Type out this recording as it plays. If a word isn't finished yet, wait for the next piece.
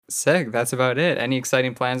Sick. That's about it. Any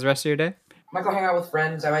exciting plans the rest of your day? Might go hang out with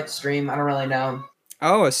friends. I might stream. I don't really know.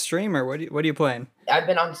 Oh, a streamer. What are you playing? I've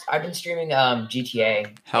been streaming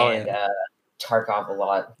GTA Hell and yeah. Tarkov a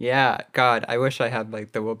lot. Yeah, God, I wish I had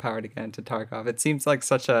like the willpower to get into Tarkov. It seems like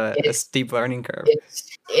such a It's steep learning curve.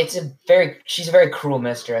 she's a very cruel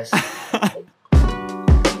mistress.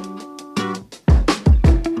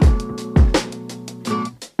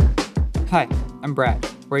 Hi, I'm Brad.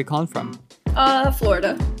 Where are you calling from?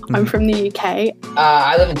 Florida. I'm from the UK.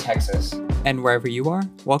 I live in Texas. And wherever you are,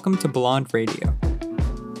 welcome to Blonde Radio.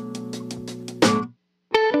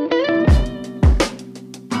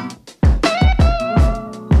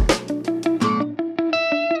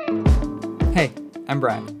 Hey, I'm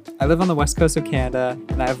Brad. I live on the west coast of Canada,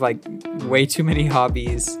 and I have like way too many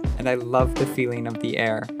hobbies, and I love the feeling of the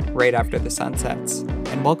air right after the sun sets.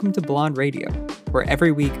 And welcome to Blonde Radio, where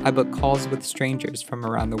every week I book calls with strangers from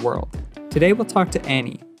around the world. Today we'll talk to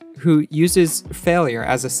Annie, who uses failure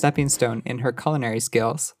as a stepping stone in her culinary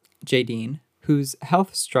skills, Jadine, whose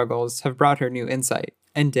health struggles have brought her new insight,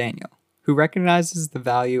 and Daniel, who recognizes the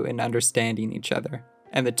value in understanding each other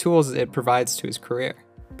and the tools it provides to his career.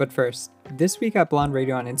 But first, this week at Blonde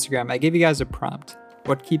Radio on Instagram, I gave you guys a prompt.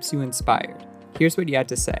 What keeps you inspired? Here's what you had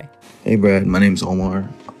to say. Hey Brad, my name's Omar.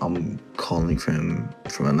 I'm calling from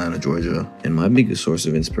Atlanta, Georgia. And my biggest source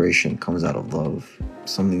of inspiration comes out of love.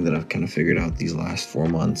 Something that I've kind of figured out these last 4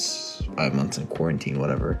 months, 5 months in quarantine,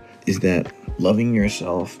 whatever, is that loving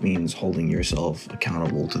yourself means holding yourself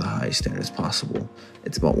accountable to the highest standards possible.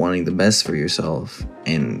 It's about wanting the best for yourself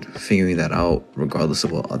and figuring that out regardless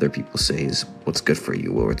of what other people say is what's good for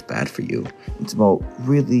you or what's bad for you. It's about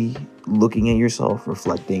really looking at yourself,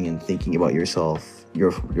 reflecting and thinking about yourself,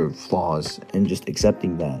 your flaws, and just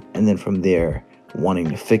accepting that. And then from there, wanting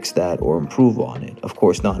to fix that or improve on it. Of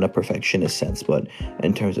course, not in a perfectionist sense, but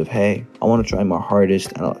in terms of, hey, I want to try my hardest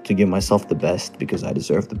to give myself the best because I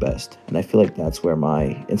deserve the best. And I feel like that's where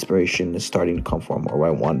my inspiration is starting to come from, or where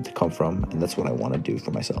I want it to come from. And that's what I want to do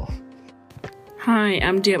for myself. Hi,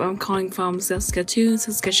 I'm Deb. I'm calling from Saskatoon,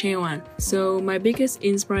 Saskatchewan. So my biggest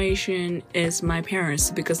inspiration is my parents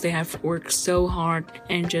because they have worked so hard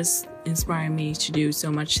and just inspire me to do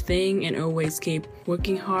so much thing and always keep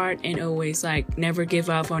working hard and always never give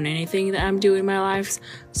up on anything that I'm doing in my life.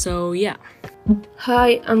 So yeah.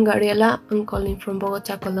 Hi, I'm Gabriela. I'm calling from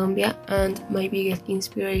Bogota, Colombia, and my biggest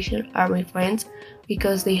inspiration are my friends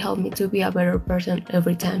because they help me to be a better person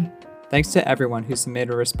every time. Thanks to everyone who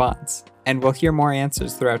submitted a response, and we'll hear more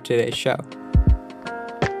answers throughout today's show.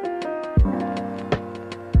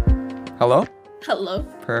 Hello? Hello.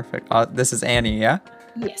 Perfect. This is Annie, yeah?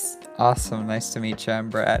 Yes. Awesome. Nice to meet you. I'm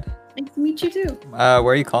Brad. Nice to meet you too. Where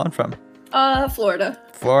are you calling from? Florida.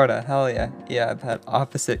 Florida. Hell yeah. Yeah, that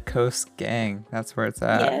opposite coast gang. That's where it's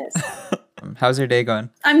at. Yes. How's your day going?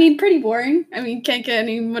 Pretty boring. Can't get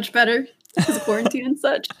any much better because of quarantine and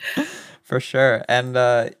such. For sure. And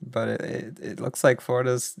but it looks like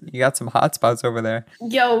you got some hot spots over there.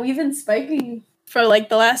 Yo, we've been spiking for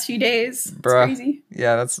the last few days. It's crazy.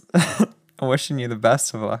 Yeah, that's I'm wishing you the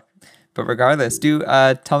best of luck. But regardless,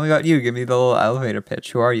 tell me about you. Give me the little elevator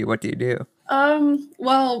pitch. Who are you? What do you do?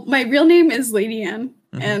 Well, my real name is Lady Anne,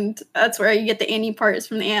 and that's where you get the Annie part is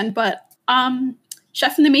from the Anne, but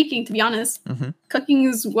chef in the making, to be honest. Cooking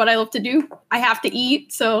is what I love to do. I have to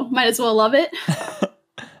eat, so might as well love it.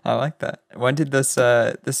 I like that. When did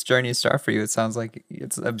this journey start for you? It sounds like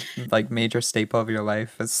it's a major staple of your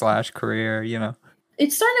life / career, you know.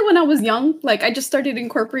 It started when I was young. I just started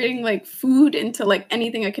incorporating food into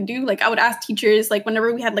anything I could do. I would ask teachers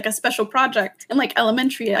whenever we had a special project in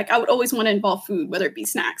elementary, I would always want to involve food, whether it be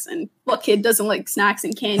snacks. And what kid doesn't like snacks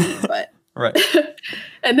and candy? But right.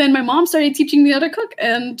 And then my mom started teaching me how to cook,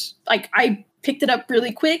 and I picked it up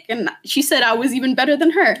really quick, and she said I was even better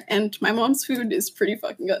than her, and my mom's food is pretty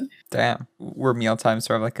fucking good. Damn. Were mealtimes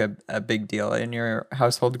sort of a big deal in your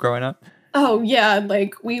household growing up? Oh yeah,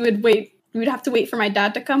 we would have to wait for my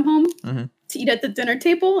dad to come home to eat at the dinner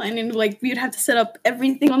table, and then we would have to set up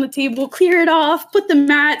everything on the table, clear it off, put the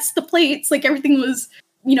mats, the plates, everything was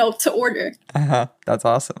to order. That's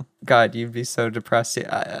awesome. God, you'd be so depressed.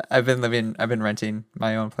 I've been renting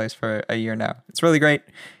my own place for a year now. It's really great.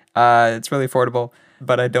 It's really affordable,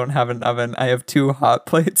 but I don't have an oven. I have 2 hot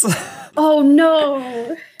plates. Oh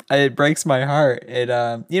no. It breaks my heart.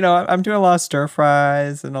 I'm doing a lot of stir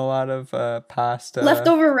fries and a lot of pasta.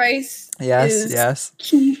 Leftover rice yes.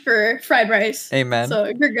 Key for fried rice. Amen. So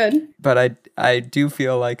you're good. But I do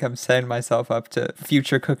feel like I'm setting myself up to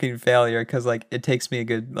future cooking failure because it takes me a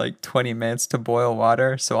good 20 minutes to boil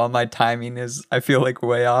water. So all my timing is, I feel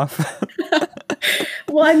way off.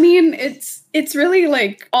 Well, it's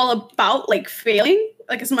really all about failing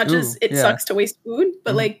like as much as Ooh, it yeah. sucks to waste food,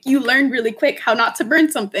 but Mhm. like you learn really quick how not to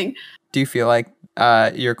burn something. Do you feel like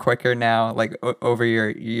you're quicker now, like over your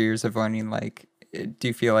years of learning? Like, do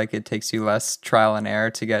you feel like it takes you less trial and error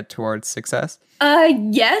to get towards success?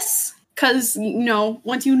 Yes, because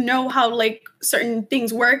once you know how like certain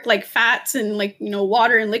things work, like fats and like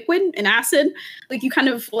water and liquid and acid, like you kind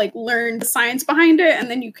of like learn the science behind it,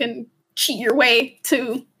 and then you can cheat your way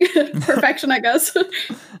to perfection, I guess.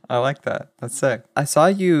 I like that. That's sick. I saw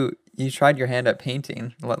you tried your hand at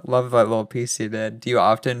painting. Love that little piece you did. Do you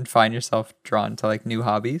often find yourself drawn to like new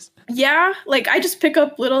hobbies? Yeah, like I just pick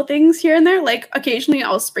up little things here and there. Like occasionally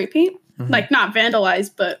I'll spray paint, like not vandalize,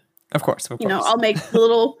 but Of course. I'll make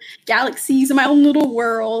little galaxies in my own little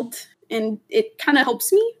world, and it kind of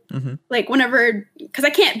helps me. Like whenever, because I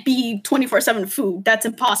can't be 24/7 food. That's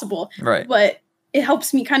impossible. Right. But it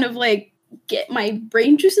helps me kind of like get my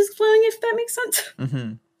brain juices flowing, if that makes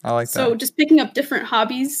sense. I like So that. just picking up different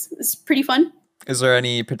hobbies is pretty fun. Is there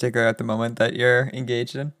any particular at the moment that you're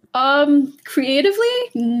engaged in? Creatively,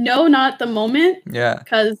 no, not at the moment, Yeah.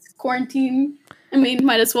 because quarantine. I mean,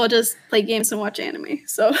 might as well just play games and watch anime.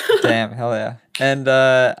 So Damn, hell yeah. And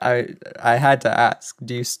I had to ask,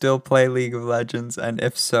 do you still play League of Legends? And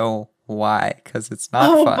if so, why? Because it's not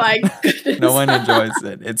oh fun. my goodness. No one enjoys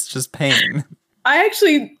it. It's just pain. I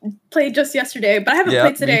actually played just yesterday, but I haven't Yeah,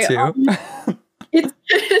 played today. me too.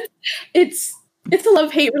 It's it's a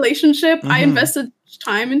love-hate relationship. I Mhm. invested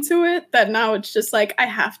time into it that now it's just like I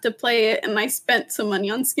have to play it, and I spent some money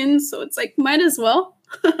on skins, so it's like might as well.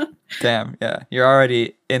 Damn, yeah. You're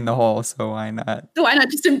already in the hole, so why not? So why not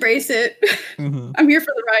just embrace it? Mhm. I'm here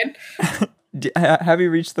for the ride. Have you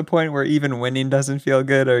reached the point where even winning doesn't feel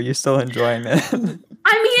good, or are you still enjoying it?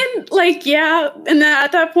 I mean, like, yeah, and then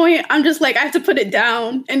at that point, I'm just like, I have to put it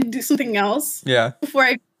down and do something else Yeah, before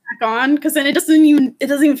I get back on, because then it doesn't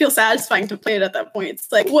even feel satisfying to play it at that point.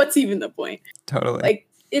 It's like, what's even the point? totally. Like,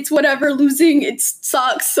 it's whatever. Losing, it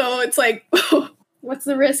sucks. So it's like, what's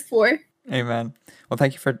the risk for? Amen. Well,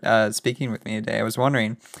 thank you for speaking with me today. I was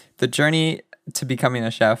wondering, the journey to becoming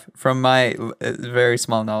a chef, from my very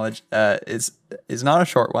small knowledge, is not a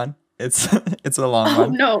short one. It's it's a long Oh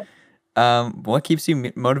one. no. What keeps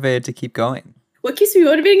you motivated to keep going? What keeps me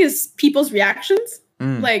motivating is people's reactions.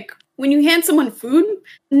 Mm. Like when you hand someone food,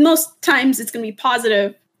 most times it's going to be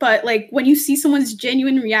positive. But like when you see someone's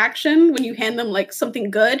genuine reaction, when you hand them like something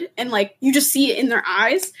good and like you just see it in their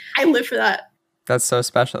eyes, I live for that. That's so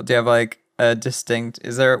special. Do you have like a distinct?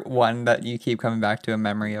 Is there one that you keep coming back to, a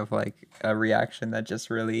memory of like a reaction that just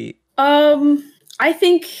really? I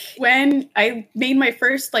think when I made my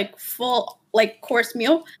first like full like course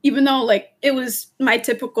meal, even though like it was my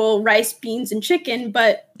typical rice, beans, and chicken,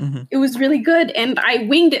 but Mhm. it was really good, and I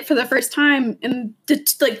winged it for the first time, and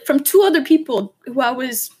like from two other people who I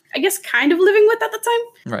was, I guess, kind of living with at the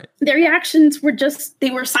time. Right. Their reactions were just, they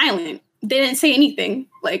were silent. They didn't say anything.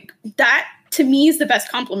 Like that to me is the best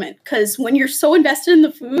compliment, because when you're so invested in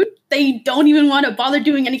the food that you don't even want to bother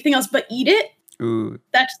doing anything else but eat it, Ooh,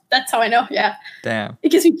 that's how I know. Yeah. damn. It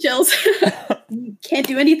gives me chills. You can't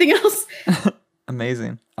do anything else.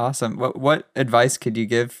 Amazing. Awesome. What advice could you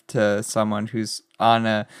give to someone who's on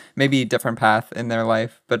a maybe different path in their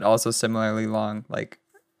life, but also similarly long, like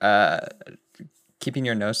keeping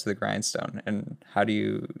your nose to the grindstone, and how do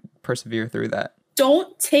you persevere through that?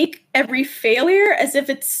 Don't take every failure as if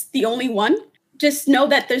it's the only one. Just know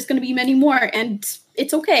that there's going to be many more, and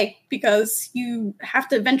it's okay, because you have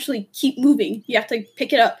to eventually keep moving. You have to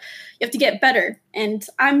pick it up. You have to get better. And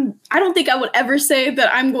I don't think I would ever say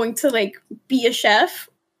that I'm going to like be a chef,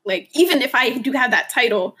 like even if I do have that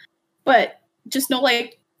title, but just know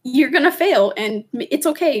like you're going to fail, and it's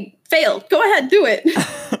okay. Fail. Go ahead, do it.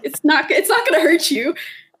 It's not going to hurt you.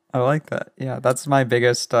 I like that. Yeah, that's my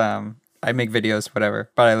biggest I make videos,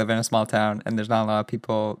 whatever, but I live in a small town, and there's not a lot of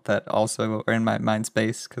people that also are in my mind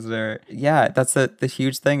space, because that's the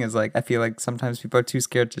huge thing, is like, I feel like sometimes people are too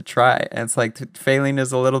scared to try, and it's like failing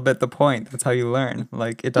is a little bit the point. That's how you learn.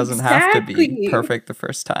 Like, it doesn't have to be Exactly. perfect the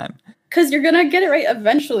first time. Because you're going to get it right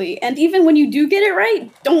eventually. And even when you do get it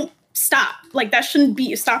right, don't stop. Like that shouldn't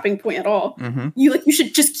be a stopping point at all. Mm-hmm. You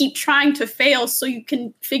should just keep trying to fail so you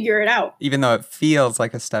can figure it out. Even though it feels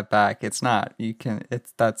like a step back, it's not.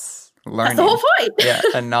 That's learning. That's the whole point. Yeah,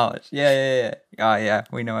 and knowledge. Yeah. Oh, yeah,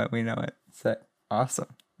 we know it. Sick. Awesome.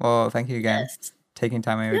 Well, thank you again. Yes. Taking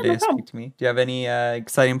time out of your Yeah, day no to speak problem. to me. Do you have any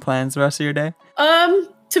exciting plans the rest of your day?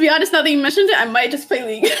 To be honest, now that you mentioned it, I might just play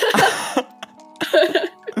League.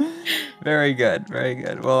 Very good.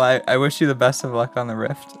 Well, I wish you the best of luck on the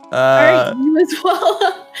Rift. All right, you as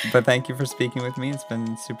well. But thank you for speaking with me. It's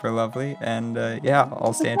been super lovely. And yeah,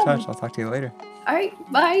 I'll stay in touch. I'll talk to you later. All right,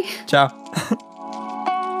 bye. Ciao.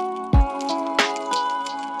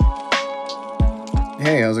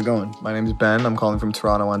 Hey, how's it going? My name's Ben. I'm calling from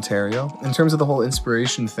Toronto, Ontario. In terms of the whole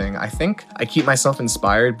inspiration thing, I think I keep myself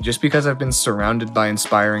inspired just because I've been surrounded by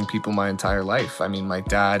inspiring people my entire life. I mean, my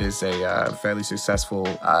dad is a fairly successful,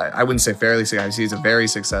 I wouldn't say fairly successful, he's a very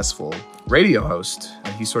successful radio host.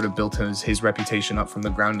 And he sort of built his reputation up from the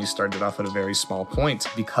ground. He started off at a very small point.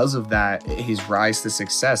 Because of that, his rise to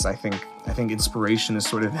success, I think inspiration is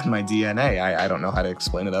sort of in my DNA. I don't know how to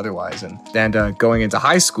explain it otherwise. And going into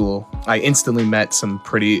high school, I instantly met some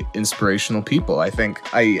pretty inspirational people. I think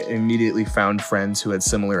I immediately found friends who had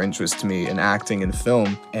similar interests to me in acting and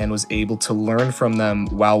film and was able to learn from them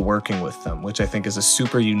while working with them, which I think is a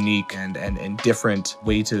super unique and different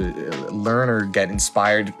way to learn or get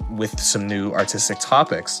inspired with some new artistic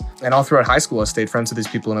topics. And all throughout high school, I stayed friends with these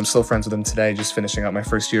people, and I'm still friends with them today, just finishing up my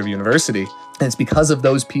first year of university. And it's because of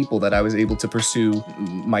those people that I was able to pursue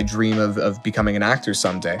my dream of becoming an actor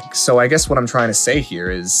someday. So I guess what I'm trying to say here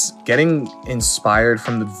is getting inspired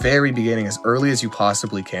from the very beginning, as early as you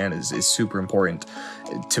possibly can, is super important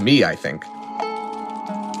to me, I think.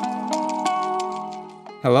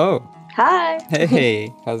 Hello. Hi.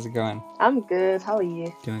 Hey, how's it going? I'm good. How are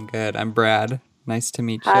you? Doing good. I'm Brad. Nice to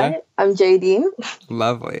meet you. Hi, I'm Jadine.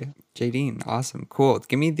 Lovely. Jadine, awesome. Cool.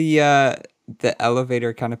 Give me the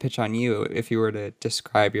elevator kind of pitch on you if you were to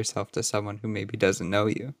describe yourself to someone who maybe doesn't know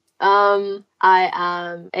you. I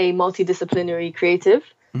am a multidisciplinary creative.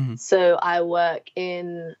 Mm-hmm. So I work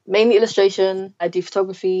in mainly illustration. I do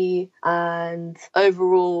photography and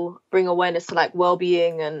overall bring awareness to like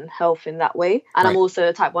well-being and health in that way. And I'm also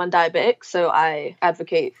a type 1 diabetic, so I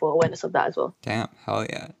advocate for awareness of that as well. Damn, hell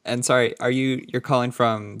yeah. And sorry, you're calling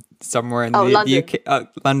from somewhere in London. the UK? Oh,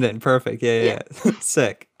 London, perfect. Yeah.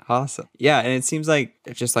 Sick. Awesome. Yeah, and it seems like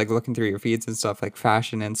just like looking through your feeds and stuff, like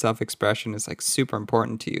fashion and self-expression is like super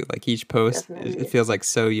important to you. Like each post, it feels like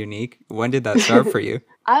so unique. When did that start for you?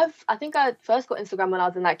 I think I first got Instagram when I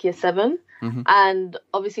was in like year 7. Mm-hmm. And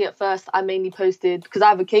obviously at first I mainly posted, because I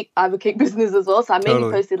have a cake business as well. So I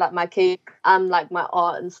mainly posted like my cake and like my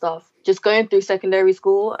art and stuff. Just going through secondary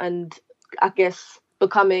school and I guess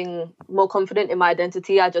becoming more confident in my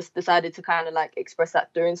identity, I just decided to kind of like express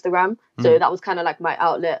that through Instagram. So that was kind of like my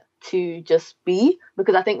outlet to just be,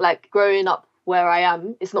 because I think like growing up where I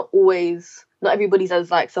am, it's not everybody's as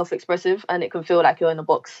like self-expressive, and it can feel like you're in a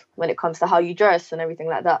box when it comes to how you dress and everything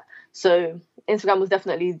like that. So Instagram was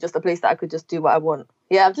definitely just a place that I could just do what I want.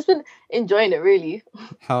 Yeah, I've just been enjoying it really.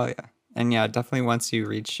 Hell yeah. And yeah, definitely once you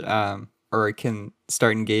reach or can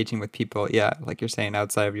start engaging with people, like you're saying,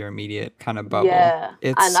 outside of your immediate kind of bubble. Yeah,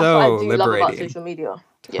 it's and that's so what I do liberating. love about social media.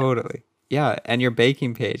 Totally. Yeah, and your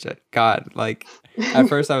baking page, God, like at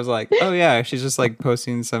first I was like, oh yeah, she's just like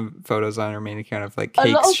posting some photos on her main account of like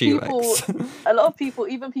cakes she likes. A lot of people,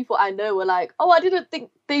 even people I know, were like, oh, I didn't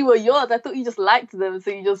think they were yours. I thought you just liked them, so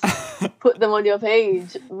you just put them on your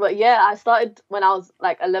page. But yeah, I started when I was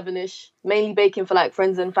like 11ish, mainly baking for like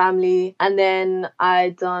friends and family. And then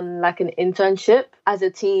I done like an internship. As a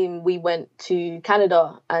team, we went to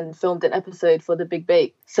Canada and filmed an episode for The Big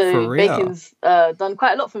Bake. So baking's done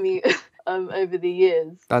quite a lot for me. Over the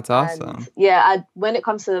years. That's awesome. And yeah, when it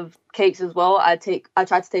comes to cakes as well, I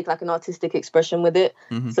try to take like an artistic expression with it.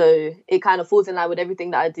 Mm-hmm. So it kind of falls in line with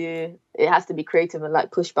everything that I do. It has to be creative and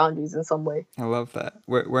like push boundaries in some way. I love that.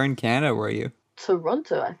 Where in Canada were you?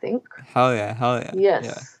 Toronto, I think. Hell yeah. Yes.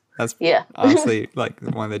 Yeah. That's honestly like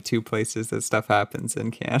one of the 2 places that stuff happens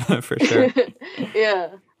in Canada for sure. Yeah.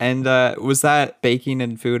 And was that baking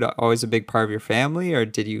and food always a big part of your family, or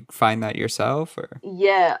did you find that yourself? Or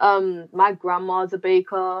yeah, my grandma's a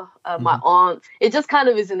baker, my aunt. It just kind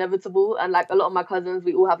of is inevitable, and like a lot of my cousins,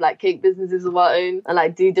 we all have like cake businesses of our own, and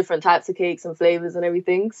like do different types of cakes and flavors and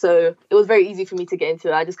everything. So it was very easy for me to get into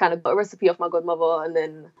it. I just kind of got a recipe off my godmother and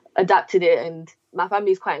then adapted it. And my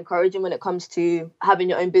family is quite encouraging when it comes to having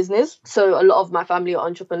your own business. So a lot of my family are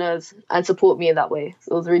entrepreneurs and support me in that way.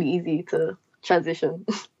 So it was really easy to transition.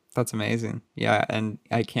 That's amazing. Yeah, and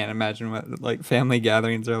I can't imagine what like family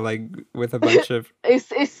gatherings are like with a bunch of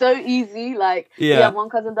it's so easy. Like we have one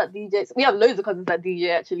cousin that DJs. We have loads of cousins that DJ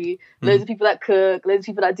actually. Loads of people that cook, loads of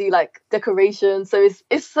people that do like decorations. So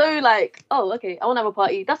it's so like, oh, okay, I want to have a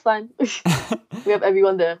party. That's fine. We have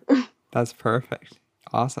everyone there. That's perfect.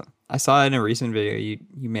 Awesome. I saw in a recent video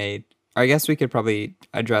you made, I guess we could probably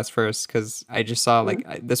address first, because I just saw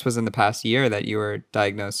like this was in the past year that you were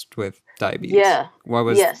diagnosed with diabetes. Yeah. What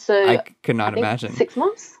was? Yeah. So I could not imagine. 6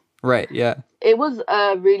 months. Right. Yeah. It was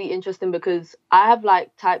really interesting because I have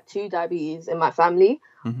like type 2 diabetes in my family,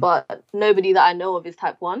 but nobody that I know of is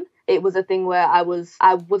type 1. It was a thing where I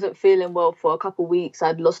wasn't feeling well for a couple of weeks.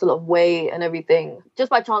 I'd lost a lot of weight and everything. Just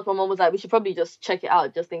by chance, my mom was like, we should probably just check it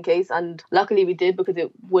out just in case. And luckily we did, because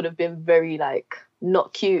it would have been very like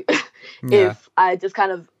not cute Yeah. if I just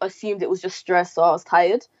kind of assumed it was just stress or I was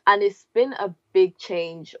tired. And it's been a big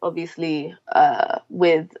change, obviously,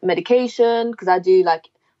 with medication, because I do like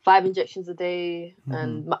 5 injections a day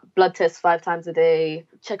and blood tests 5 times a day,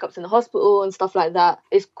 checkups in the hospital and stuff like that.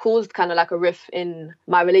 It's caused kind of like a rift in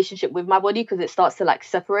my relationship with my body because it starts to like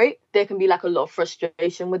separate. There can be like a lot of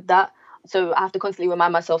frustration with that. So I have to constantly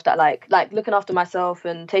remind myself that like looking after myself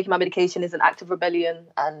and taking my medication is an act of rebellion,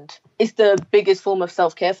 and it's the biggest form of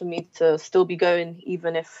self-care for me to still be going,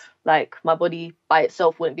 even if like my body by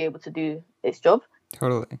itself wouldn't be able to do its job.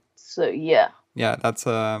 Totally. So yeah. Yeah, that's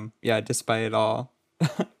despite it all.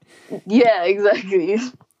 Yeah, exactly.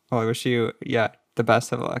 Well, I wish you the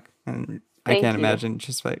best of luck. And I Thank can't you. imagine,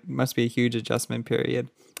 just like must be a huge adjustment period.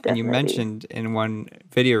 And you Definitely. mentioned in one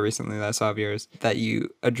video recently that I saw of yours that you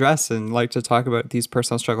address and like to talk about these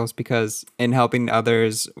personal struggles because in helping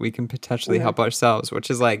others, we can potentially help ourselves, which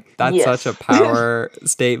is like, that's Yes. such a power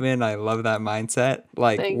statement. I love that mindset.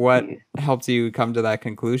 Like, Thank what you. helped you come to that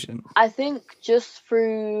conclusion? I think just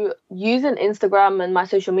through using Instagram and my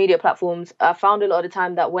social media platforms, I found a lot of the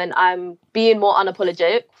time that when I'm being more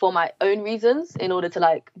unapologetic for my own reasons in order to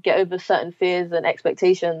like get over certain fears and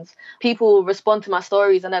expectations, people respond to my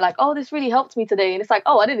stories and they're like, oh, this really helped me today. And it's like,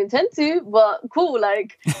 oh, I didn't intend to, but cool.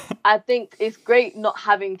 Like, I think it's great not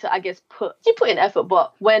having to, I guess, put in effort.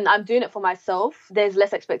 But when I'm doing it for myself, there's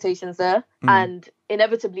less expectations there. And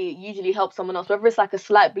inevitably it usually helps someone else, whether it's like a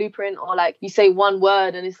slight blueprint or like you say one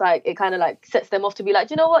word and it's like it kind of like sets them off to be like,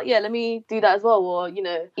 you know what, yeah, let me do that as well. Or, you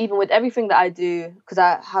know, even with everything that I do, because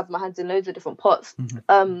I have my hands in loads of different pots,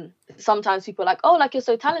 sometimes people are like, oh, like you're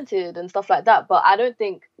so talented and stuff like that. But I don't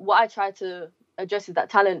think what I try to address is that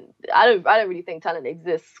talent, I don't really think talent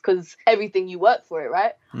exists, because everything you work for it,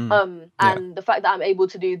 right? And the fact that I'm able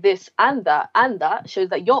to do this and that shows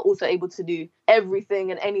that you're also able to do everything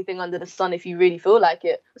and anything under the sun if you really feel like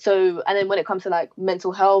it. So, and then when it comes to like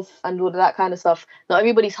mental health and all of that kind of stuff, not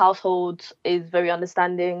everybody's household is very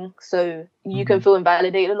understanding, so you can feel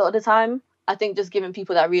invalidated a lot of the time. I think just giving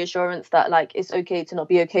people that reassurance that like it's okay to not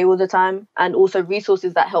be okay all the time, and also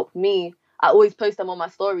resources that help me, I always post them on my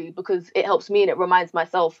story because it helps me and it reminds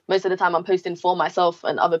myself. Most of the time I'm posting for myself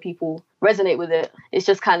and other people resonate with it. It's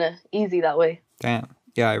just kind of easy that way. Damn.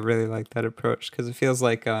 Yeah, I really like that approach because it feels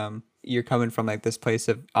like you're coming from like this place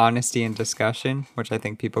of honesty and discussion, which I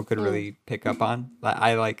think people could really pick up on. Like,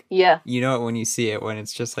 I like, you know it when you see it, when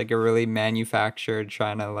it's just like a really manufactured,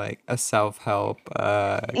 trying to like a self-help.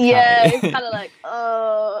 It's kind of like,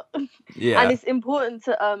 yeah. And it's important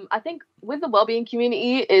to, I think with the wellbeing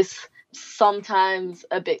community, it's sometimes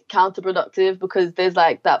a bit counterproductive because there's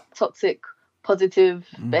like that toxic positive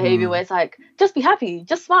behavior where it's like, just be happy,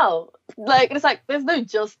 just smile. Like, it's like, there's no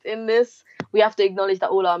just in this. We have to acknowledge that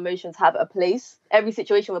all our emotions have a place. Every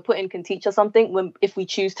situation we're put in can teach us something if we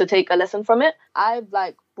choose to take a lesson from it. I've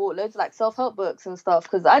like bought loads of like self-help books and stuff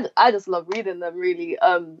because I just love reading them, really.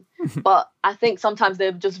 But I think sometimes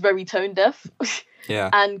they're just very tone deaf. Yeah.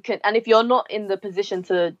 And if you're not in the position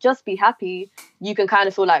to just be happy, you can kind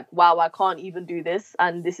of feel like, wow, I can't even do this,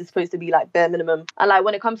 and this is supposed to be like bare minimum. And like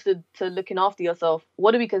when it comes to looking after yourself,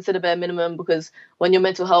 what do we consider bare minimum? Because when your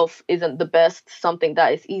mental health isn't the best, something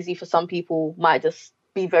that is easy for some people might just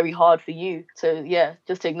be very hard for you. So yeah,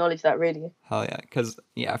 just to acknowledge that, really. Hell yeah, because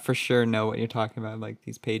for sure know what you're talking about, like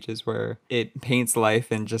these pages where it paints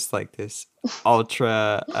life in just like this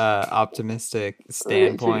ultra optimistic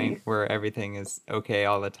standpoint Literally. where everything is okay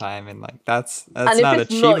all the time, and like that's and not if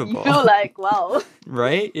it's achievable. Not, you feel like, wow.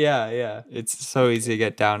 Right? Yeah. It's so easy to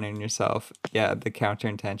get down on yourself. Yeah, the counter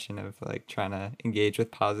intention of like trying to engage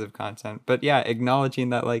with positive content. But yeah, acknowledging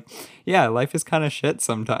that like, yeah, life is kind of shit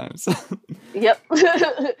sometimes. Yep.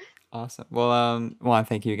 Awesome. Well, I want to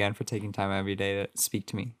thank you again for taking time out of your day to speak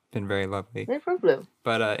to me. Been very lovely. No problem.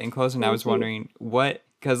 But in closing, I was wondering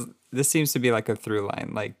because this seems to be like a through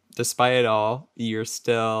line. Like, despite it all, you're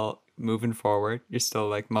still moving forward. You're still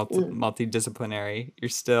like multidisciplinary. You're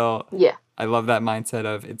still, I love that mindset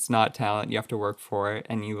of it's not talent. You have to work for it,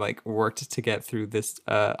 and you like worked to get through this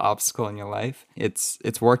obstacle in your life.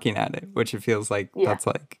 It's working at it, which it feels like that's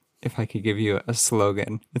like, if I could give you a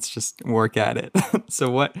slogan, it's just work at it.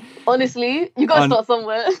 So what? Honestly, you gotta start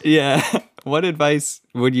somewhere. Yeah. What advice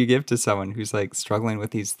would you give to someone who's like struggling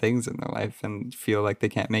with these things in their life and feel like they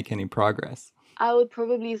can't make any progress? I would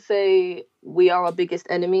probably say we are our biggest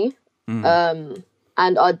enemy. And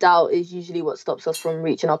our doubt is usually what stops us from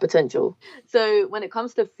reaching our potential. So when it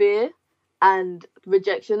comes to fear, and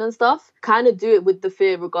rejection and stuff, kind of do it with the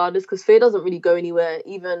fear regardless, because fear doesn't really go anywhere.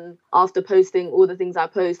 Even after posting all the things I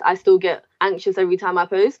post, I still get anxious every time I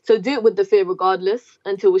post. So do it with the fear regardless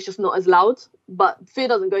until it's just not as loud. But fear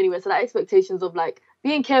doesn't go anywhere. So that expectations of like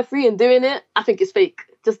being carefree and doing it, I think it's fake.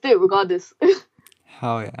 Just do it regardless.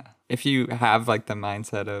 Hell yeah. If you have like the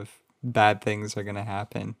mindset of bad things are gonna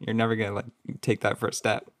happen, you're never gonna like take that first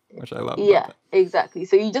step, which I love. Yeah, exactly.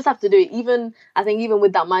 So you just have to do it. I think even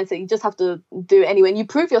with that mindset, you just have to do it anyway. And you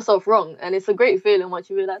prove yourself wrong. And it's a great feeling once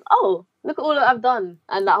you realize, oh, look at all that I've done.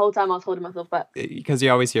 And that whole time I was holding myself back. Because you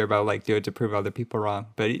always hear about like do it to prove other people wrong.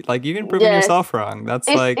 But like even proving yourself wrong, that's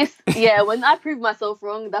when I prove myself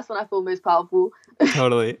wrong, that's when I feel most powerful.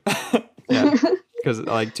 Totally. Yeah. Because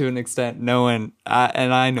like to an extent, no one,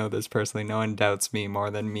 and I know this personally, no one doubts me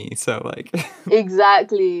more than me. So like,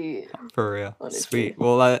 exactly. For real. Honestly. Sweet.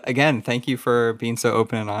 Well, again, thank you for being so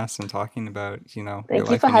open and honest and talking about, your life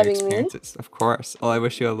and your experiences. Me. Of course. Well, I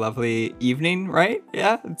wish you a lovely evening, right?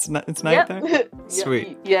 Yeah, it's night there.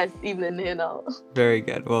 Sweet. Yes, evening here now. Very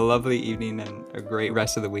good. Well, lovely evening and a great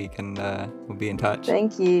rest of the week, and we'll be in touch.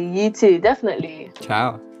 Thank you. You too. Definitely.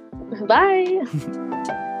 Ciao. Bye.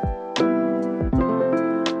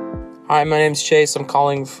 Hi, my name's Chase. I'm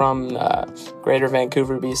calling from Greater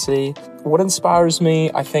Vancouver, BC. What inspires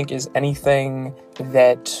me, I think, is anything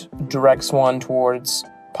that directs one towards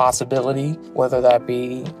possibility, whether that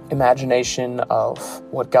be imagination of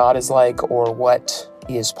what God is like or what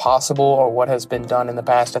is possible or what has been done in the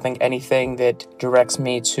past. I think anything that directs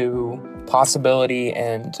me to possibility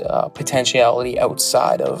and potentiality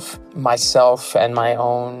outside of myself and my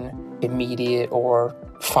own immediate or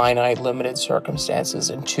finite, limited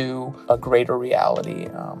circumstances into a greater reality.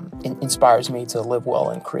 It inspires me to live well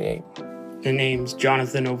and create. The name's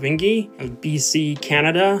Jonathan Ovingi of BC,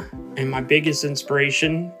 Canada, and my biggest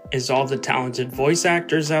inspiration is all the talented voice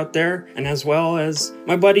actors out there, and as well as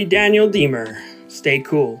my buddy Daniel Deemer. Stay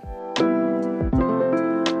cool.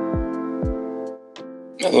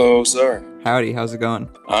 Hello, sir. Howdy, how's it going?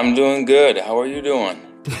 I'm doing good. How are you doing?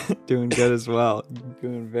 Doing good as well.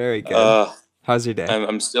 Doing very good. How's your day?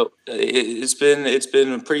 I'm still. It's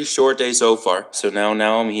been a pretty short day so far. So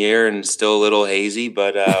now I'm here and still a little hazy,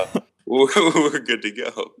 but we're good to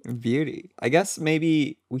go. Beauty. I guess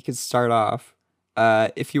maybe we could start off.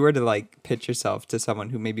 If you were to like pitch yourself to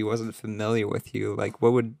someone who maybe wasn't familiar with you, like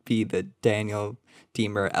what would be the Daniel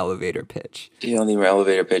Deemer elevator pitch? Daniel Deemer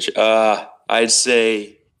elevator pitch. I'd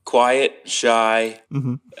say quiet, shy,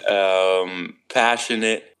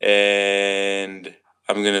 passionate, and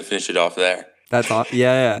I'm gonna finish it off there. That's all.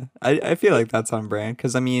 Yeah. I feel like that's on brand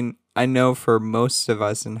because I mean I know for most of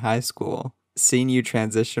us in high school, seeing you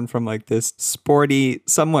transition from like this sporty,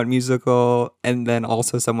 somewhat musical, and then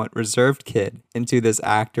also somewhat reserved kid into this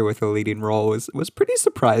actor with a leading role was pretty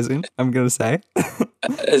surprising. I'm gonna say.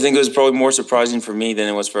 I think it was probably more surprising for me than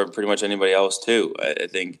it was for pretty much anybody else too. I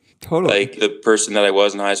think totally like the person that I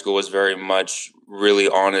was in high school was very much really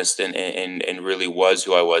honest and really was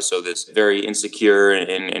who I was. So this very insecure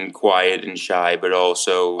and quiet and shy, but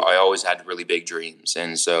also I always had really big dreams.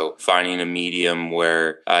 And so finding a medium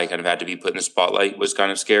where I kind of had to be put in the spotlight was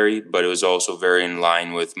kind of scary, but it was also very in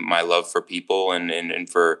line with my love for people and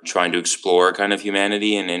for trying to explore kind of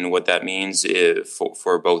humanity and what that means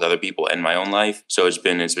for both other people and my own life. So it's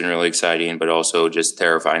been really exciting, but also just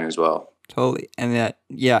terrifying as well. Totally. And that,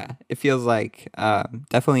 it feels like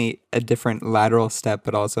definitely a different lateral step,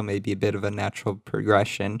 but also maybe a bit of a natural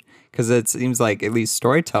progression because it seems like at least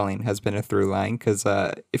storytelling has been a through line because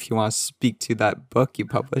if you want to speak to that book you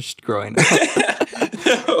published growing up.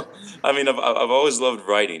 I mean, I've always loved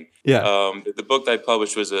writing. Yeah. The book that I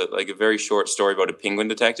published was a very short story about a penguin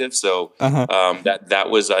detective. So that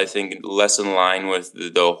was, I think, less in line with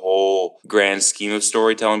the whole grand scheme of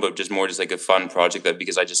storytelling, but just like a fun project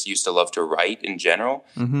because I just used to love to write in general.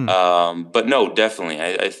 But no, definitely.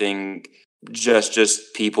 I think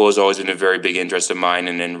just people has always been a very big interest of mine,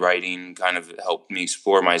 and then writing kind of helped me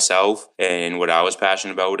explore myself and what I was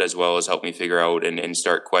passionate about, as well as help me figure out and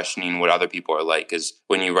start questioning what other people are like. Because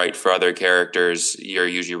when you write for other characters, you're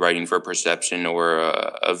usually writing for a perception or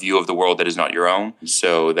a view of the world that is not your own.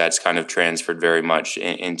 So that's kind of transferred very much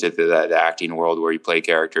into the acting world where you play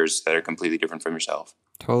characters that are completely different from yourself.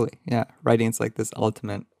 Totally. Yeah. Writing's like this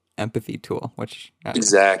ultimate empathy tool, which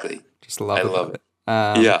exactly. Just love I love it.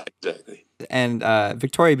 Yeah, exactly. And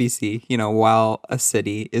Victoria, BC, while a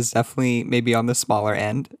city, is definitely maybe on the smaller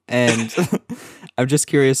end. And I'm just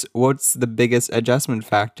curious, what's the biggest adjustment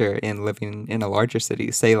factor in living in a larger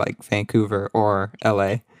city, say like Vancouver or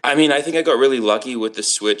LA? I mean, I think I got really lucky with the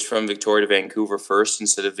switch from Victoria to Vancouver first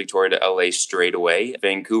instead of Victoria to LA straight away.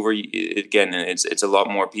 Vancouver, again, it's a lot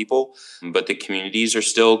more people, but the communities are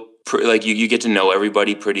still like you get to know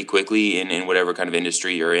everybody pretty quickly in whatever kind of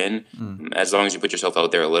industry you're in, as long as you put yourself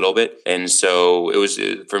out there a little bit. And so it was,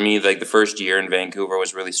 for me, like the first year in Vancouver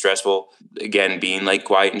was really stressful. Again, being like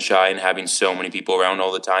quiet and shy and having so many people around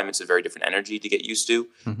all the time, it's a very different energy to get used to.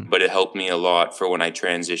 But it helped me a lot for when I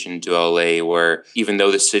transitioned to LA, where even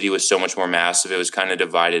though the city was so much more massive, it was kind of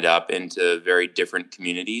divided up into very different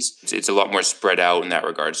communities. It's a lot more spread out in that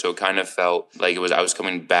regard. So it kind of felt like I was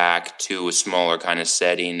coming back to a smaller kind of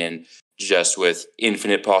setting, and just with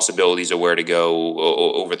infinite possibilities of where to go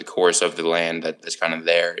over the course of the land that's kind of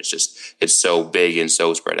there. It's so big and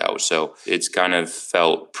so spread out. So it's kind of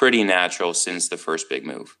felt pretty natural since the first big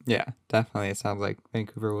move. Yeah, definitely. It sounds like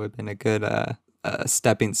Vancouver would have been a good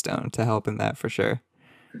stepping stone to help in that for sure.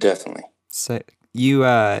 Definitely. So you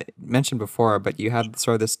mentioned before, but you had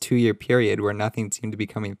sort of this 2-year period where nothing seemed to be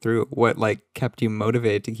coming through. What kept you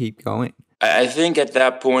motivated to keep going? I think at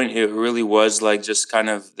that point, it really was like just kind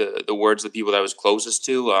of the words of the people that I was closest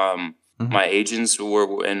to. My agents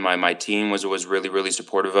were, and my team was really, really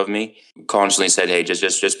supportive of me. Constantly said, hey,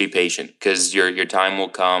 just be patient, because your time will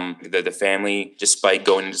come. The family, despite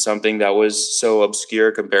going into something that was so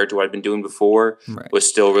obscure compared to what I'd been doing before, was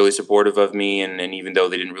still really supportive of me. And even though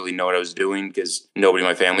they didn't really know what I was doing, because nobody in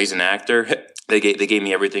my family's an actor, they gave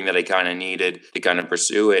me everything that I kind of needed to kind of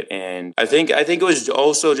pursue it. And I think it was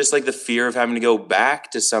also just like the fear of having to go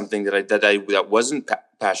back to something that wasn't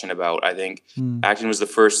passionate about. I think acting was the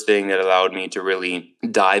first thing that allowed me to really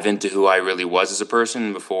dive into who I really was as a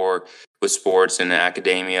person. Before, with sports and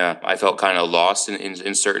academia, I felt kind of lost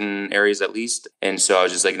in certain areas at least. And so I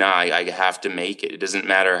was just like, nah, I have to make it. It doesn't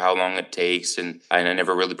matter how long it takes. And I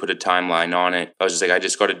never really put a timeline on it. I was just like, I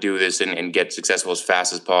just got to do this and get successful as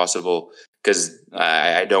fast as possible, because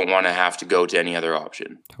I don't want to have to go to any other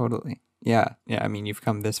option. Totally. Yeah. I mean, you've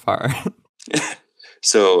come this far.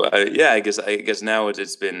 So I guess now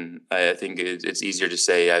it's been. I think it's easier to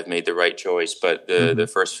say I've made the right choice, but the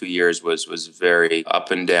first few years was very up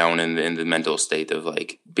and down in the mental state of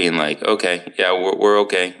like being like, okay, yeah, we're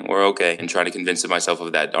okay, and trying to convince myself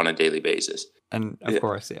of that on a daily basis. And of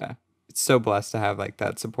course, yeah, it's so blessed to have like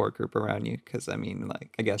that support group around you, because I mean,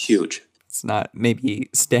 like, I guess huge. It's not maybe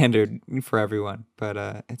standard for everyone,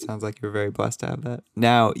 but it sounds like you're very blessed to have that.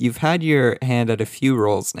 Now, you've had your hand at a few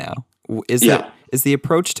roles now. Is the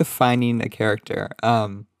approach to finding a character,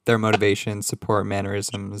 their motivation, support,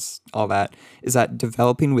 mannerisms, all that, is that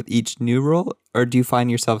developing with each new role, or do you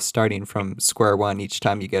find yourself starting from square one each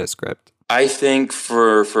time you get a script? I think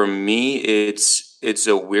for me, it's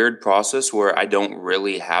a weird process where I don't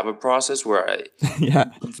really have a process where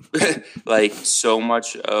like so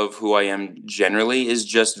much of who I am generally is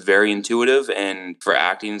just very intuitive, and for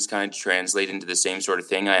acting it's kind of translate into the same sort of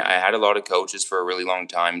thing. I had a lot of coaches for a really long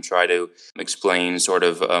time try to explain sort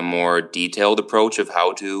of a more detailed approach of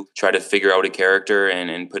how to try to figure out a character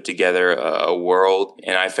and put together a world,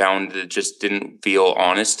 and I found it just didn't feel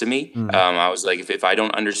honest to me. I was like, if I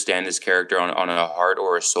don't understand this character on a heart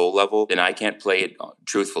or a soul level, then I can't play it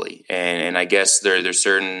truthfully. And I guess there's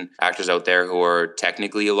certain actors out there who are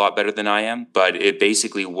technically a lot better than I am, but it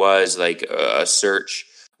basically was like a search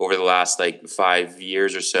over the last like 5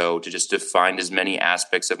 years or so to find as many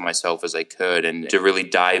aspects of myself as I could, and to really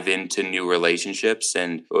dive into new relationships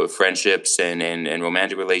and friendships and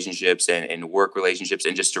romantic relationships and work relationships,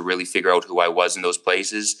 and just to really figure out who I was in those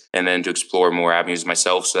places, and then to explore more avenues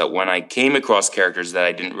myself, so that when I came across characters that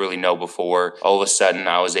I didn't really know before, all of a sudden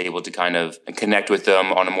I was able to kind of connect with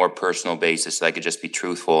them on a more personal basis, so I could just be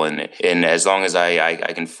truthful. And as long as I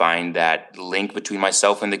can find that link between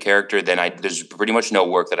myself and the character, then there's pretty much no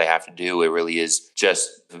work that I have to do. It really is just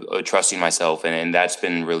trusting myself, and that's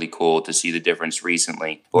been really cool to see the difference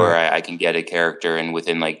recently, where I can get a character and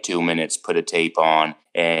within like 2 minutes put a tape on,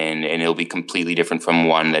 and it'll be completely different from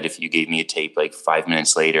one that if you gave me a tape like 5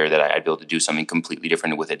 minutes later, that I'd be able to do something completely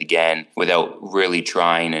different with it again without really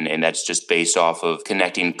trying, and that's just based off of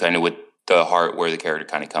connecting kind of with the heart where the character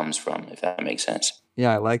kind of comes from, if that makes sense.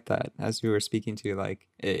 Yeah, I like that. As you were speaking to, like,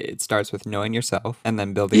 it starts with knowing yourself and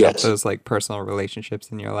then building up those like personal relationships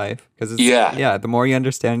in your life. Because the more you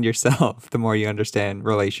understand yourself, the more you understand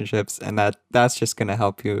relationships, and that's just going to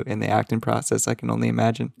help you in the acting process, I can only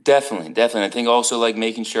imagine. Definitely. I think also like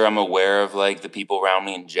making sure I'm aware of like the people around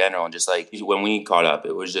me in general, and just like when we caught up,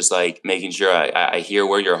 it was just like making sure I hear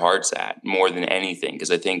where your heart's at more than anything.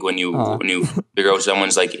 Because I think when you figure out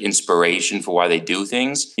someone's like inspiration for why they do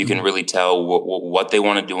things, you can really tell what they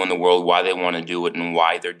want to do in the world, why they want to do it, and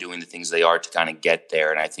why they're doing the things they are to kind of get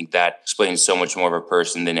there. And I think that explains so much more of a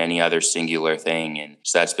person than any other singular thing. And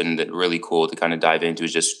so that's been really cool to kind of dive into,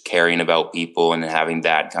 is just caring about people and having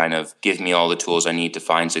that kind of give me all the tools I need to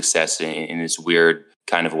find success in this weird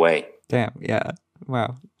kind of way. Damn, yeah.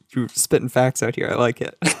 Wow. You're spitting facts out here. I like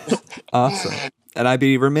it. Awesome. And I'd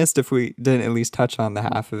be remiss if we didn't at least touch on the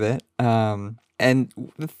half of it. And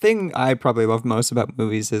the thing I probably love most about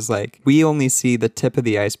movies is like we only see the tip of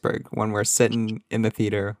the iceberg when we're sitting in the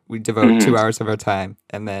theater. We devote 2 hours of our time,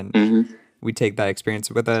 and then we take that experience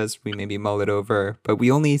with us. We maybe mull it over, but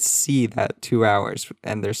we only see that 2 hours,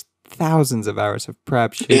 and there's thousands of hours of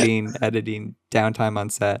prep, shooting, editing, downtime on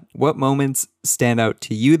set. What moments stand out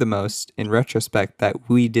to you the most in retrospect that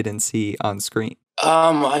we didn't see on screen?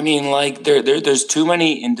 I mean, like there's too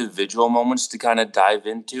many individual moments to kind of dive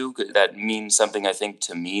into that mean something, I think,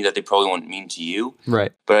 to me that they probably won't mean to you.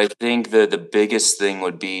 Right. But I think the biggest thing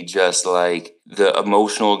would be just like the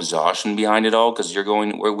emotional exhaustion behind it all, because we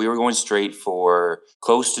were going straight for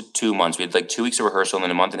close to 2 months. We had like 2 weeks of rehearsal and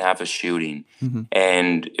then a month and a half of shooting.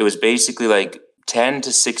 And it was basically like 10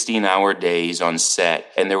 to 16 hour days on set.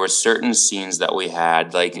 And there were certain scenes that we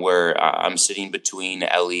had, like where I'm sitting between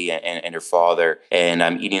Ellie and her father, and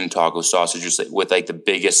I'm eating taco sausage just like, with like the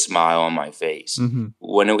biggest smile on my face.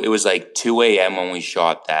 When it was like 2 a.m. when we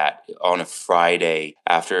shot that on a Friday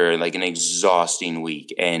after like an exhausting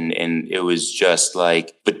week. And it was just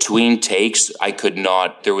like between takes,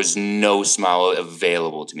 there was no smile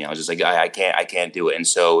available to me. I was just like, I can't do it. And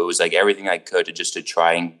so it was like everything I could to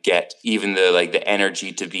try and get even the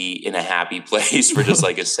energy to be in a happy place for just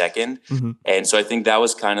like a second. And so I think that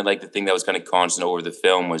was kind of like the thing that was kind of constant over the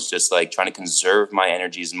film, was just like trying to conserve my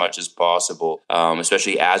energy as much as possible,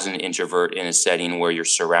 especially as an introvert in a setting where you're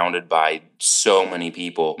surrounded by so many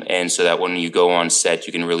people. And so that when you go on set,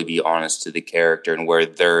 you can really be honest to the character and where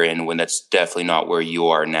they're in, when that's definitely not where you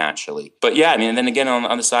are naturally. But yeah, I mean, and then again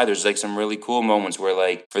on the side, there's like some really cool moments where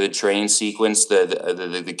like for the train sequence,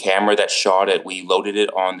 the camera that shot it, we loaded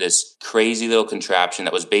it on this crazy little contraption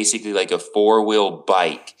that was basically like a 4-wheel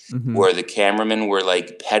bike, where the cameramen were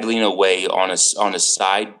like pedaling away on a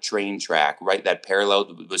side train track, right, that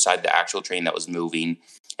paralleled beside the actual train that was moving.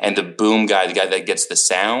 And the boom guy, the guy that gets the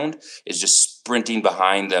sound, is just sprinting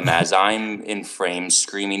behind them as I'm in frame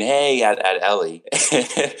screaming, "Hey," at Ellie.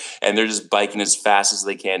 And they're just biking as fast as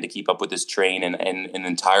they can to keep up with this train. And the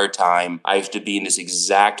entire time, I have to be in this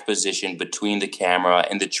exact position between the camera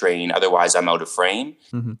and the train. Otherwise, I'm out of frame.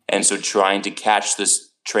 And so trying to catch this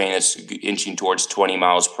train that's inching towards 20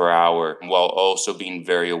 miles per hour while also being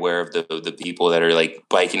very aware of the people that are like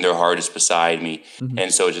biking their hardest beside me.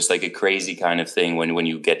 And so it's just like a crazy kind of thing when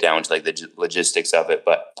you get down to like the logistics of it,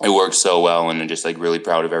 but it works so well, and I'm just like really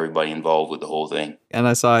proud of everybody involved with the whole thing. And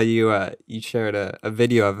I saw you shared a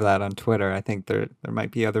video of that on Twitter. I think there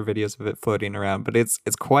might be other videos of it floating around, but it's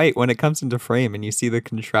quite, when it comes into frame and you see the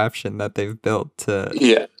contraption that they've built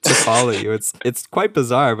to follow you, it's quite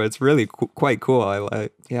bizarre, but it's really quite cool.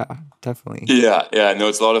 Yeah, definitely. Yeah, no,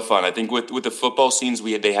 it's a lot of fun. I think with the football scenes,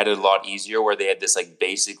 they had it a lot easier, where they had this like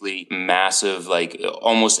basically massive, like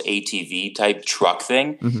almost ATV type truck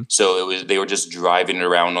thing. So they were just driving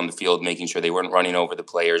around on the field, making sure they weren't running over the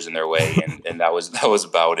players in their way, and that was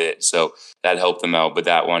about it. So that helped them out. But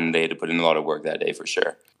that one, they had to put in a lot of work that day for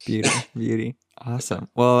sure. Beauty. Awesome.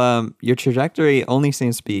 Well, your trajectory only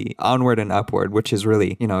seems to be onward and upward, which is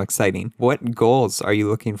really, exciting. What goals are you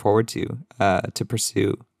looking forward to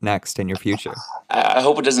pursue next in your future? I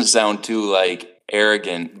hope it doesn't sound too like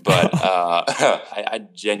arrogant, but I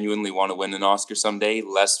genuinely want to win an Oscar someday,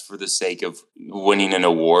 less for the sake of winning an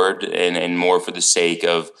award and more for the sake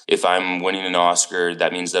of, if I'm winning an Oscar,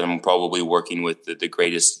 that means that I'm probably working with the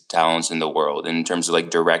greatest talents in the world in terms of like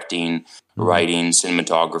directing, writing,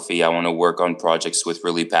 cinematography. I want to work on projects with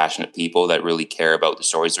really passionate people that really care about the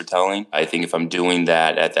stories they're telling. I think if I'm doing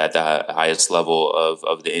that at the highest level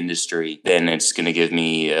of the industry, then it's going to give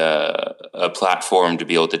me a platform to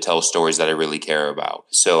be able to tell stories that I really care about.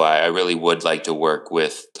 So I really would like to work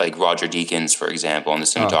with like Roger Deakins, for example, on the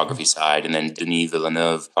cinematography side, and then Denis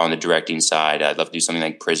Villeneuve on the directing side. I'd love to do something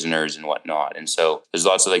like Prisoners and whatnot. And so there's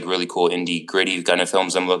lots of like really cool indie gritty kind of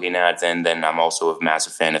films I'm looking at. Then I'm also a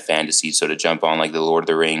massive fan of fantasy. So to jump on like the Lord of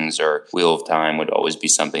the Rings or Wheel of Time would always be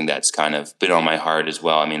something that's kind of been on my heart as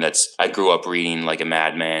well. I mean, I grew up reading like a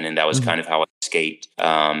madman, and that was kind of how I escaped.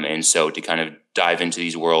 And so to kind of dive into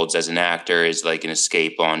these worlds as an actor is like an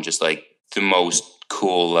escape on just like the most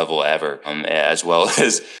cool level ever, as well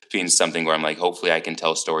as being something where I'm like, hopefully I can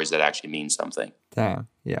tell stories that actually mean something. Damn,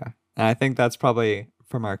 yeah. And I think that's probably,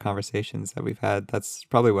 from our conversations that we've had, that's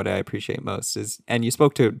probably what I appreciate most and you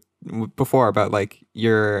spoke to before about like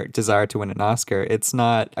your desire to win an Oscar. It's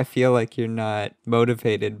not, I feel like you're not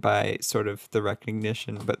motivated by sort of the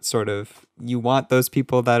recognition, but sort of you want those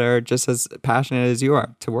people that are just as passionate as you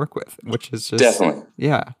are to work with, which is just definitely.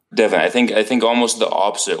 Yeah. Definitely. I think almost the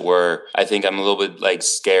opposite, where I think I'm a little bit like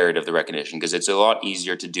scared of the recognition, because it's a lot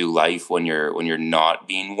easier to do life when you're not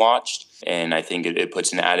being watched. And I think it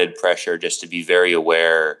puts an added pressure just to be very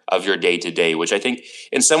aware of your day to day, which I think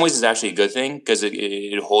in some ways is actually a good thing, because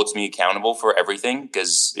it holds me accountable for everything.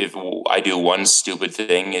 Because if I do one stupid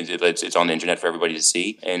thing, it's on the internet for everybody to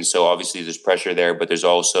see. And so obviously there's pressure there, but there's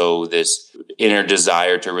also this inner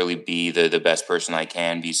desire to really be the best person I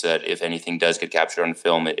can be, so that if anything does get captured on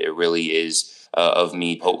film, it really is of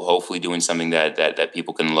me hopefully doing something that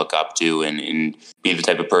people can look up to and be the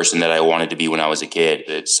type of person that I wanted to be when I was a kid.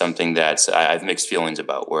 It's something that I have mixed feelings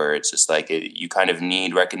about, where it's just like you kind of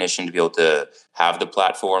need recognition to be able to have the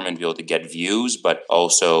platform and be able to get views, but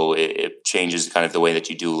also it changes kind of the way that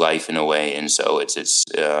you do life in a way. And so it's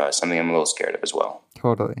something I'm a little scared of as well.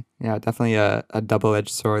 Totally. Yeah, definitely a double-edged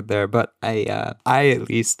sword there, but I at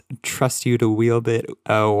least trust you to wield it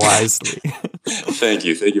wisely. Thank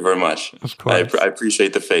you very much. Of course. I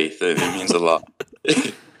appreciate the faith. It means a lot.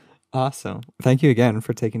 Awesome. Thank you again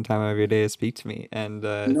for taking time out of your day to speak to me and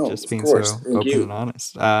just being so open and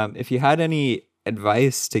honest. If you had any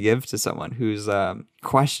advice to give to someone who's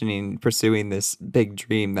questioning pursuing this big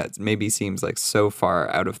dream that maybe seems like so far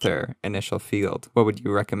out of their initial field, what would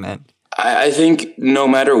you recommend? I think no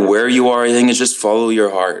matter where you are, I think it's just follow your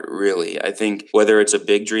heart, really. I think whether it's a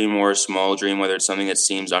big dream or a small dream, whether it's something that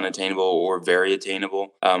seems unattainable or very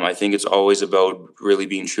attainable, I think it's always about really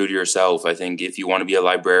being true to yourself. I think if you want to be a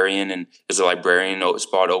librarian and there's a librarian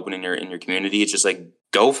spot open in your community, it's just like,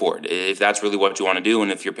 go for it if that's really what you want to do.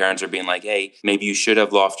 And if your parents are being like, hey, maybe you should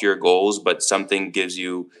have loftier goals, but something gives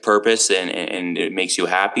you purpose and it makes you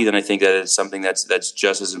happy, then I think that it's something that's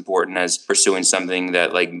just as important as pursuing something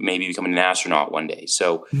that like maybe becoming an astronaut one day.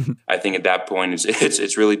 So I think at that point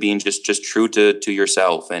it's really being just true to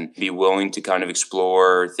yourself and be willing to kind of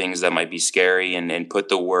explore things that might be scary and put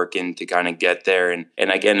the work in to kind of get there. And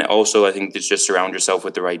again, also I think it's just surround yourself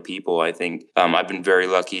with the right people. I think I've been very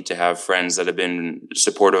lucky to have friends that have been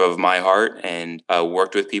supportive of my heart and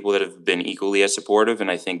worked with people that have been equally as supportive. And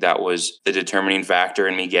I think that was the determining factor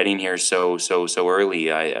in me getting here so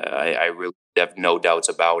early. I really have no doubts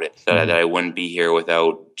about it, that I wouldn't be here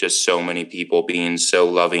without just so many people being so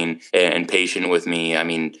loving and patient with me. I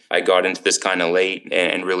mean, I got into this kind of late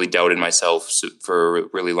and really doubted myself for a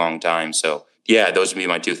really long time. So yeah, those would be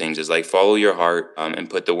my two things, is like follow your heart and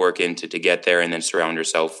put the work into to get there, and then surround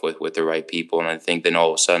yourself with the right people. And I think then all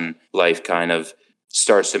of a sudden life kind of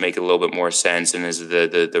starts to make a little bit more sense, and as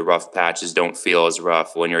the rough patches don't feel as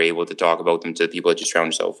rough when you're able to talk about them to the people that you surround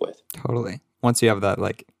yourself with. Totally. Once you have that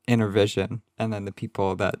like inner vision, and then the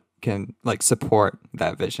people that can like support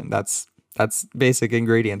that vision, that's basic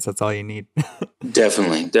ingredients. That's all you need.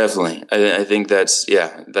 Definitely. I think that's,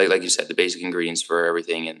 yeah, like you said, the basic ingredients for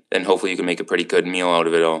everything, and then hopefully you can make a pretty good meal out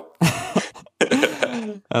of it all.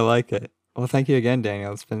 I like it. Well, thank you again,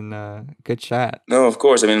 Daniel. It's been a good chat. No, of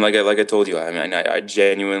course. I mean, like I told you, I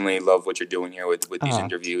genuinely love what you're doing here with these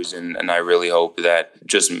interviews, and I really hope that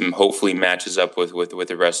just hopefully matches up with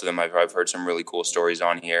the rest of them. I've heard some really cool stories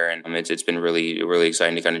on here, and it's been really, really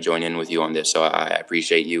exciting to kind of join in with you on this. So I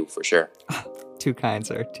appreciate you for sure. Too kind,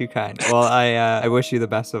 sir. Too kind. Well, I wish you the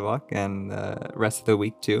best of luck and the rest of the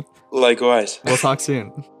week too. Likewise. We'll talk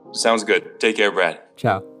soon. Sounds good. Take care, Brad.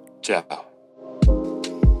 Ciao. Ciao.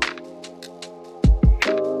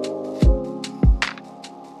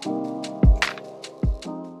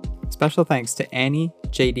 Special thanks to Annie,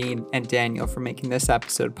 Jadine, and Daniel for making this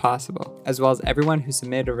episode possible, as well as everyone who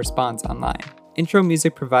submitted a response online. Intro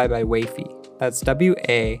music provided by Wayfie, that's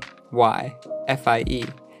Wayfie,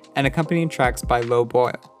 and accompanying tracks by Low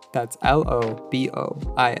Boil, that's Loboil,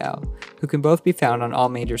 who can both be found on all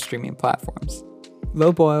major streaming platforms.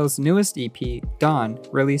 Low Boil's newest EP, Dawn,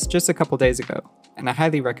 released just a couple days ago, and I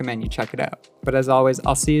highly recommend you check it out. But as always,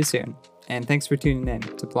 I'll see you soon, and thanks for tuning in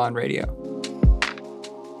to Blonde Radio.